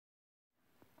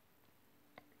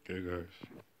Okay, guys.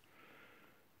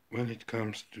 When it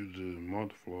comes to the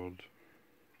mod flood,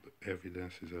 the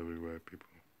evidence is everywhere, people.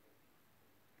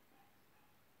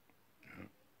 Yeah,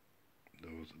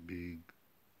 there was a big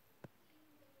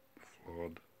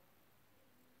flood.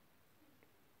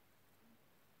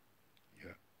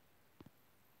 Yeah,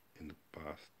 in the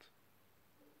past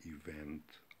event,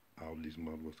 how this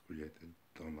mod was created.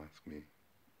 Don't ask me.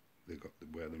 They got the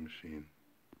weather machine,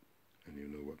 and you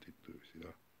know what it do. See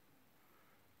that?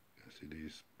 You see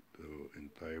these the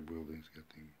entire buildings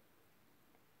getting,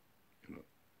 you know,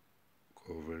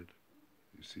 covered.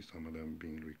 You see some of them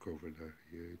being recovered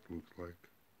here. It looks like.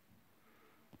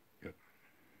 Yeah.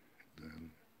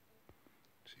 Then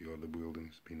see all the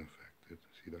buildings being affected.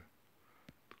 See that?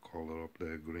 The color up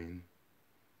there green.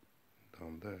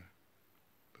 Down there,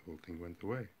 the whole thing went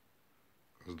away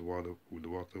because the water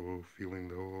was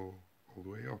filling all the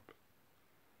way up.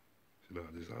 See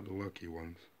that? These are the lucky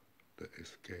ones that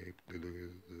escaped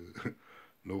the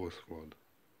Noah's flood.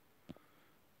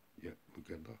 Yeah, look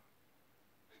at that.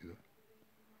 See that?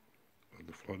 What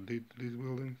the flood did to these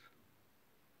buildings.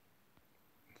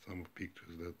 Some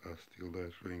pictures that are still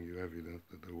there showing you evidence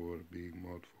that there were a big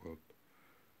mud flood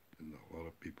and a lot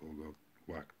of people got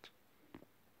whacked.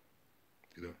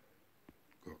 See that?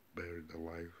 Got buried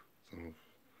alive. Some of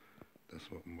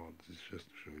that's what mods is, just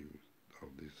to show you how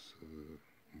these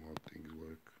mod things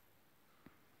work.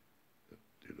 That,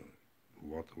 the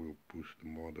water will push the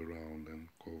mud around and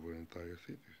cover entire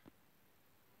cities.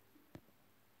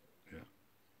 Yeah,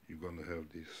 you're gonna have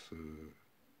these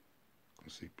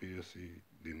conspiracy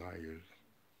deniers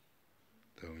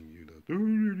telling you that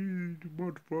the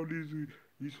mud flood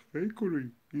is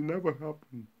fakery. It never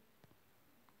happened.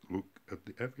 Look at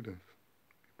the evidence,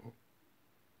 people.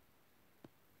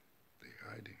 They're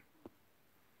hiding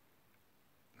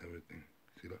everything.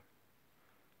 See that?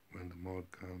 When the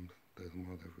mud comes, there's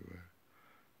mud everywhere.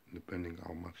 Depending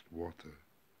how much water,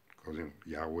 because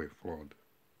Yahweh flood,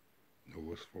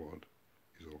 Noah's flood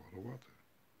is a lot of water.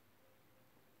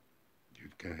 You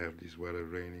can have this weather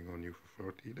raining on you for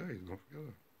 40 days, don't forget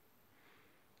that.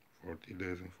 40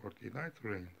 days and 40 nights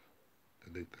rains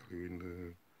that they tell you in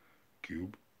the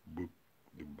cube book,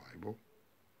 the Bible.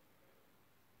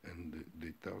 And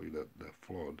they tell you that the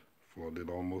flooded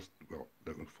almost, well,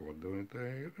 doesn't flood the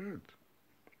entire earth.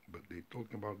 But they're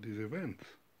talking about these events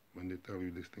when they tell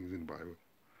you these things in the Bible.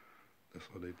 That's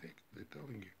what they think. They're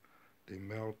telling you. They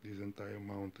melt these entire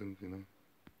mountains, and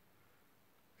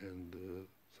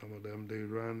some of them they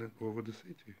run over the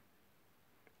city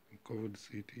and cover the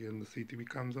city, and the city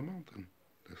becomes a mountain.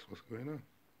 That's what's going on.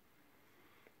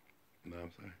 You know what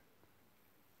I'm saying?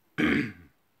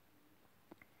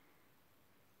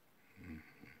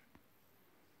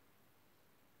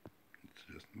 It's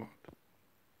just mod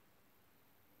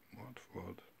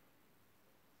flood.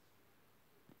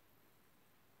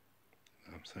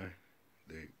 You know what I'm saying?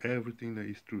 Everything that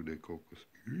is true they call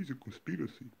it's a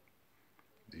conspiracy.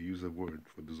 They use a word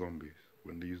for the zombies.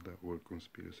 When they use that word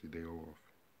conspiracy, they go off.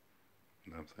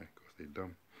 You know what I'm saying? Because they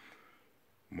dumb.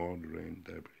 Mod, rain,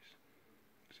 debris.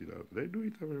 See that? They do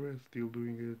it everywhere, still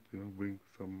doing it. Bring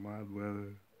some mad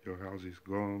weather. Your house is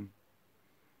gone.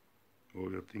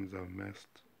 All your things are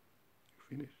messed.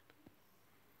 You're finished.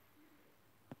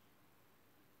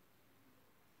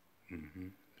 You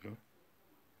know?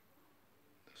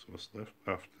 That's what's left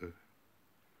after.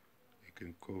 You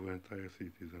can cover entire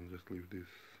cities and just leave this.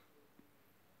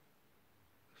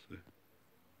 That's it.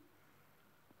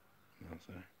 You know what I'm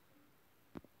saying?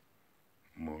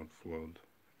 Mod flood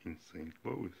in St.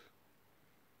 Louis.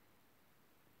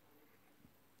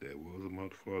 There was a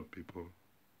mud flood, people,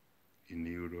 in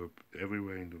Europe,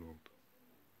 everywhere in the world.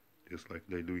 Just like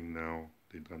they're doing now,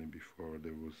 they done it before.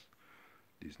 There was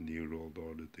this New World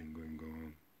Order thing going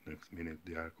on. Next minute,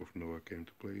 the Ark of Noah came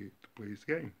to play his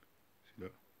game. See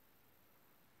that?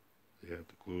 They had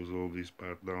to close all this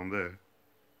part down there.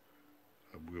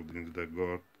 Buildings that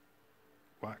got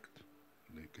whacked.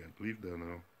 They can't live there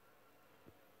now.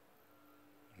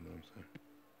 You know what I'm saying?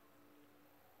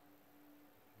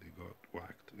 They got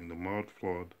whacked in the mud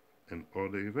flood and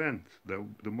other events.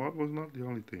 The mud was not the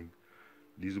only thing.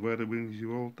 This weather brings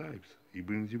you all types. It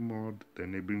brings you mud,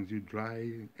 then it brings you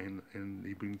dry, and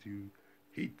it brings you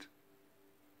heat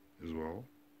as well.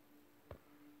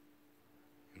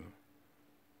 You know,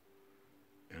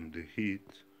 and the heat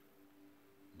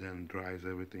then dries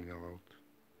everything out,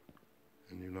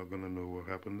 and you're not gonna know what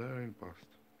happened there in the past.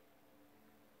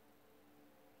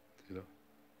 You know,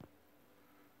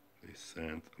 they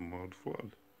sent a mud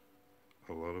flood.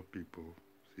 A lot of people,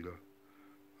 see that,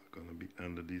 are gonna be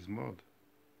under this mud.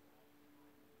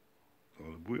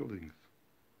 All the buildings,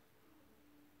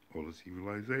 all the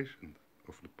civilizations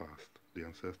of the past. The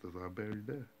ancestors are buried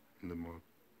there in the mud.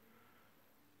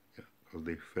 Yeah, because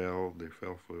they fell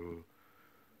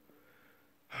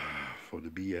for the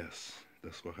BS.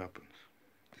 That's what happens.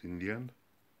 In the end,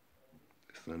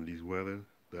 and these weather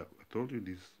that I told you,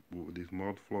 this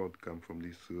mud flood come from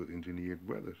these engineered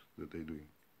weather that they're doing.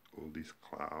 All these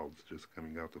clouds just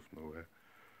coming out of nowhere.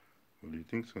 What do you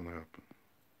think's gonna happen?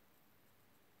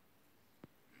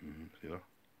 You know,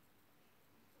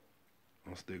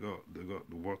 once they got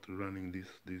the water running,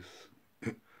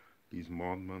 these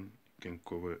madmen can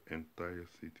cover entire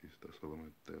cities. That's all I'm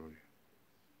gonna tell you.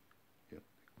 Yeah,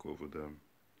 they cover them.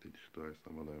 They destroy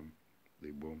some of them.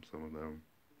 They bomb some of them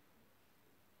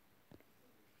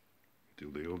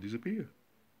till they all disappear.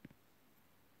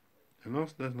 And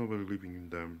once there's nobody living in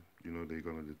them, you know they're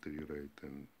gonna deteriorate.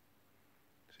 And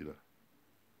see that?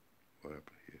 What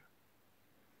happened here?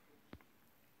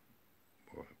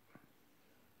 What happened?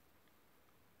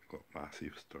 You got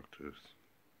massive structures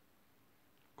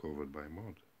covered by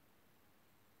mud.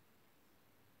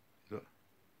 See that?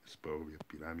 It's probably a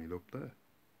pyramid up there.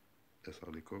 That's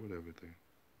how they covered everything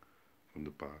from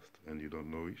the past, and you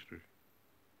don't know history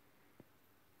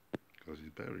because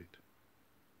it's buried.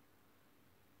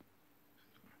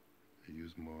 They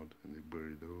use mud and they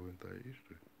bury the whole entire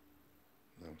history.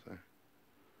 You know what I'm saying?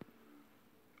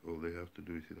 All they have to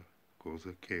do is cause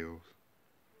a chaos.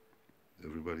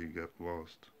 Everybody get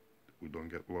lost. We don't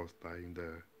get lost dying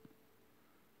there.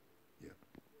 Yeah,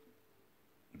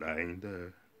 dying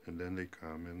there, and then they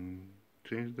come and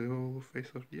change the whole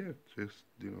face of the earth. Just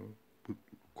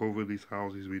cover these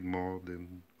houses with mud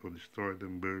and or destroy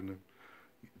them, burn them,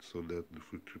 so that the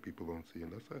future people don't see,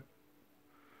 and that's it.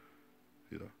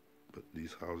 But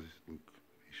these houses, look,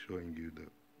 is showing you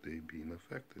that they've been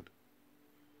affected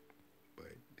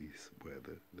by this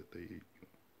weather that they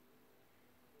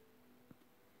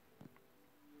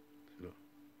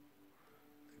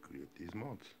create these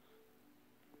mods.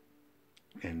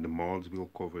 And the mods will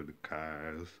cover the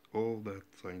cars, all that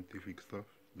scientific stuff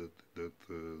that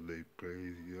they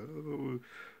praise. Oh,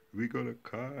 we got a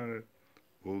car.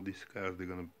 All these cars, they're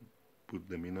gonna put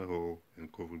them in a hole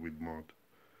and cover with mud,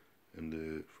 and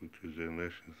the future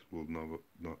generations will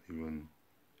not even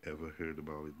ever heard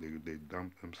about it. They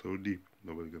dump them so deep,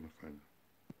 nobody's gonna find them.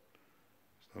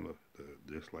 It's not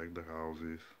just like the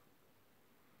houses.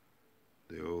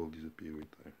 They all disappear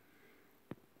with time.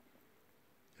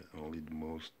 Only the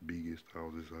most biggest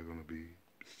houses are gonna be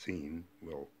seen.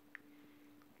 Well,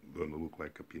 gonna look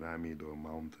like a pyramid or a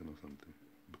mountain or something,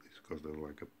 but it's because they're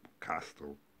like a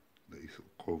castle that is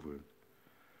covered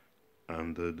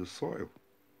under the soil.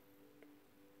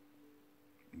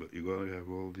 But you gotta have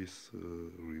all these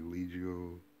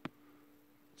religio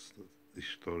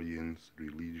historians,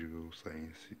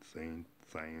 religio-scientific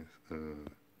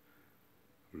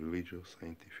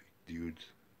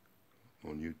dudes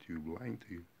on YouTube lying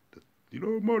to you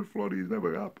that mud flooding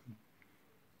never happened.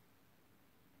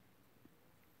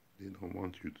 They don't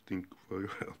want you to think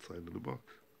outside of the box.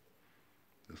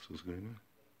 That's what's going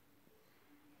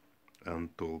on.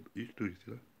 Untold history,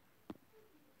 see that?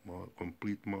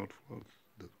 Complete mud floods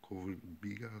that covered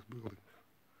big ass buildings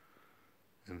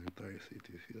and entire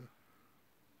cities, see that?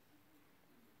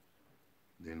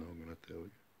 They're not gonna tell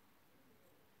you.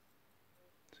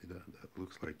 See that? That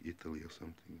looks like Italy or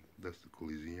something. That's the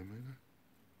Colosseum, right?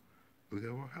 Look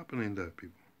at what happened in there,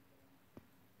 people.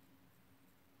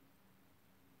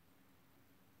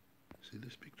 See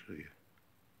this picture here?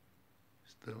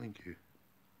 It's telling you.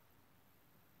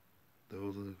 There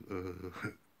was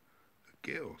a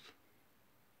chaos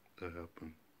that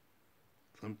happened.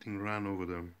 Something ran over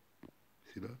them.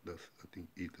 See that? That's, I think,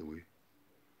 Italy.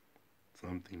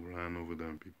 Something ran over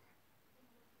them, people.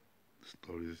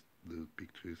 The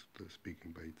picture is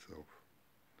speaking by itself.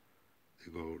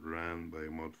 They ran by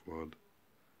a mud flood.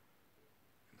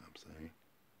 You know what I'm saying?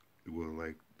 It was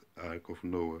like the Ark of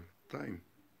Noah time.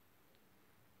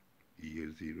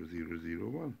 Year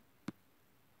 0001.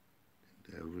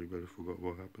 And everybody forgot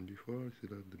what happened before. See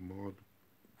that the mud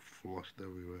flushed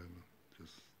everywhere.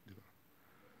 Just,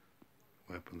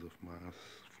 weapons of mass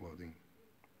flooding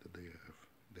that they have.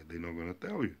 That they're not gonna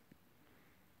tell you.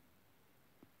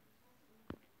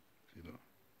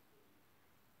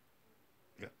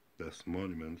 Yeah, that's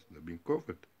monuments that have been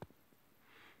covered.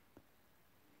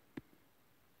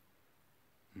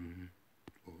 Mm-hmm.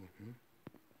 Mm-hmm.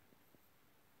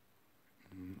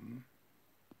 Mm-hmm.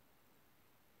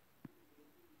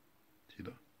 See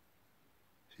that?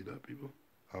 See that, people?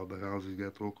 How the houses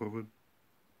get all covered?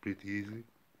 Pretty easy.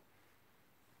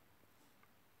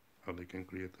 How they can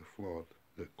create a flood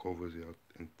that covers your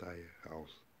entire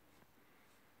house.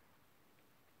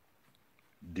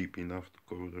 deep enough to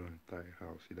cover the entire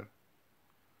house, see that?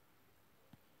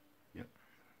 Yeah,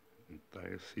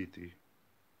 entire city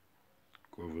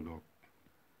covered up.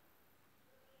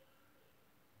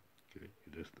 Okay,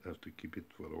 you just have to keep it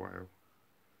for a while,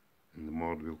 and the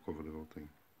mud will cover the whole thing.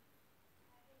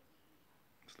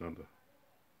 Standard.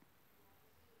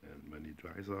 And when it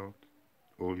dries out,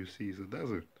 all you see is a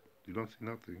desert. You don't see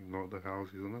nothing, not the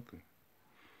houses or nothing.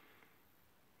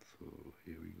 So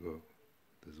here we go.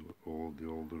 This is all the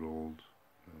older old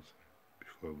houses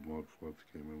before the mud floods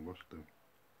came and washed them.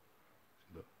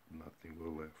 See that? Nothing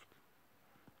were left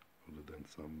other than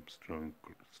some strong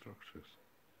structures.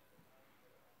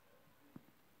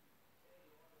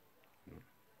 Yeah.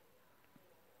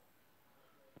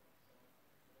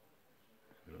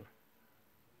 Yeah.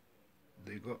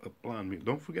 They got a plan.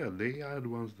 Don't forget, they are the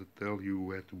ones that tell you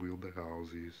where to build the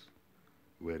houses,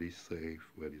 where is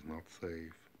safe, where is not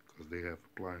safe, because they have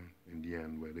a plan in the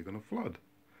end where they're gonna flood.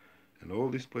 And all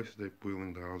these places they're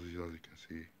building the houses, as you can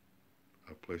see,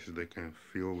 are places they can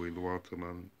fill with water,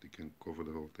 man. They can cover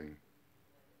the whole thing.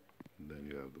 And then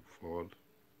you have the flood,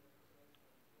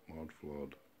 mud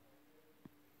flood.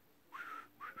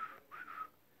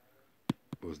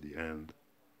 Was the end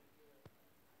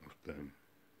of them.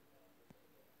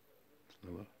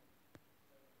 Snella.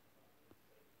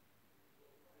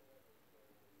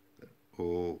 The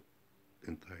whole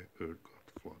entire earth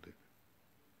got flooded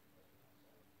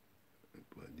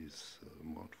by this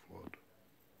mud flood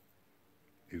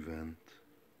event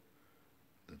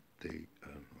that they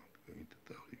are not going to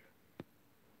tell you.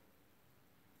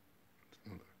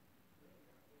 Snella.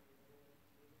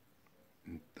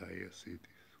 Entire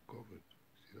cities covered.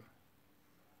 See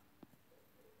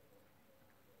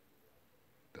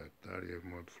that? Tartaria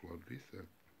mud flood reset.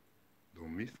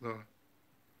 Don't miss that.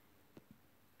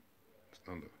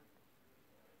 Standard.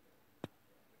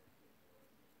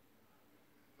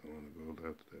 I want to go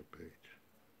there to their page.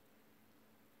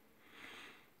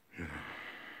 Yeah.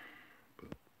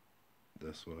 But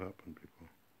that's what happened, people.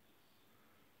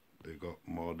 They got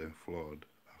more than flood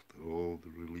after all the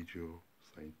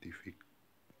religio-scientific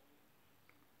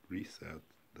reset.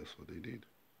 That's what they did.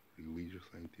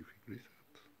 Religio-scientific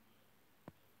reset.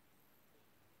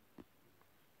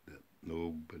 That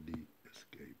nobody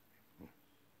escaped.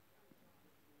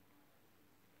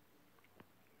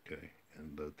 Okay,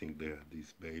 and I think they had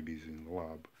these babies in the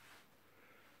lab,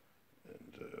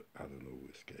 and I don't know who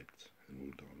escaped and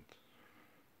who don't.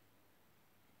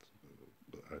 So,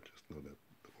 but I just know that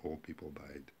the old people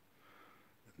died,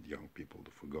 and young people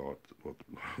forgot what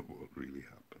what really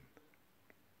happened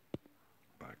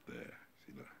back there.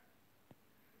 See that?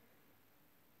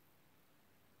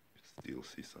 You still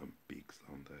see some peaks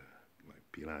on there, like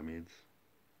pyramids.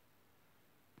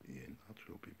 Yeah,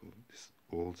 natural people, this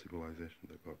old civilization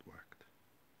that got whacked.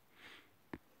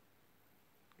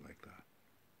 Like that.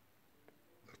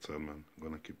 That's all, man. I'm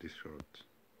gonna keep this short.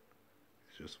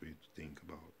 It's just for you to think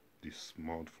about these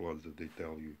mud floods that they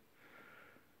tell you.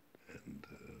 And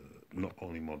not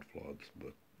only mud floods,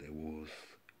 but there was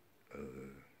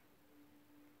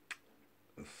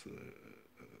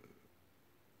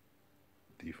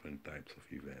different types of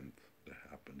events that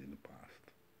happened in the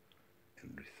past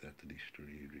and resetted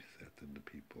history, resetted the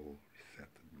people,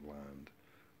 resetted the land,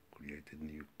 created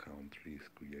new countries,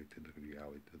 created a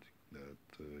reality that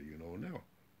you know now,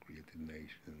 created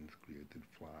nations, created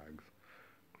flags,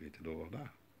 created all of that.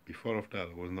 Before of that,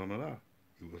 there was none of that.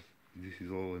 It was, this is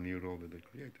all a new world that they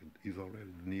created. It's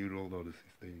already the new world of the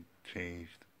system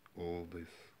changed all this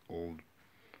old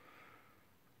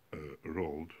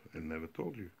road and never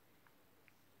told you.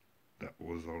 That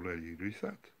was already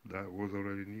reset. That was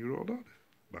already new road out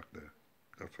back there.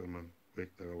 That's why, man.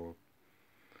 Wake the hell up.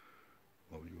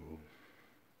 Love you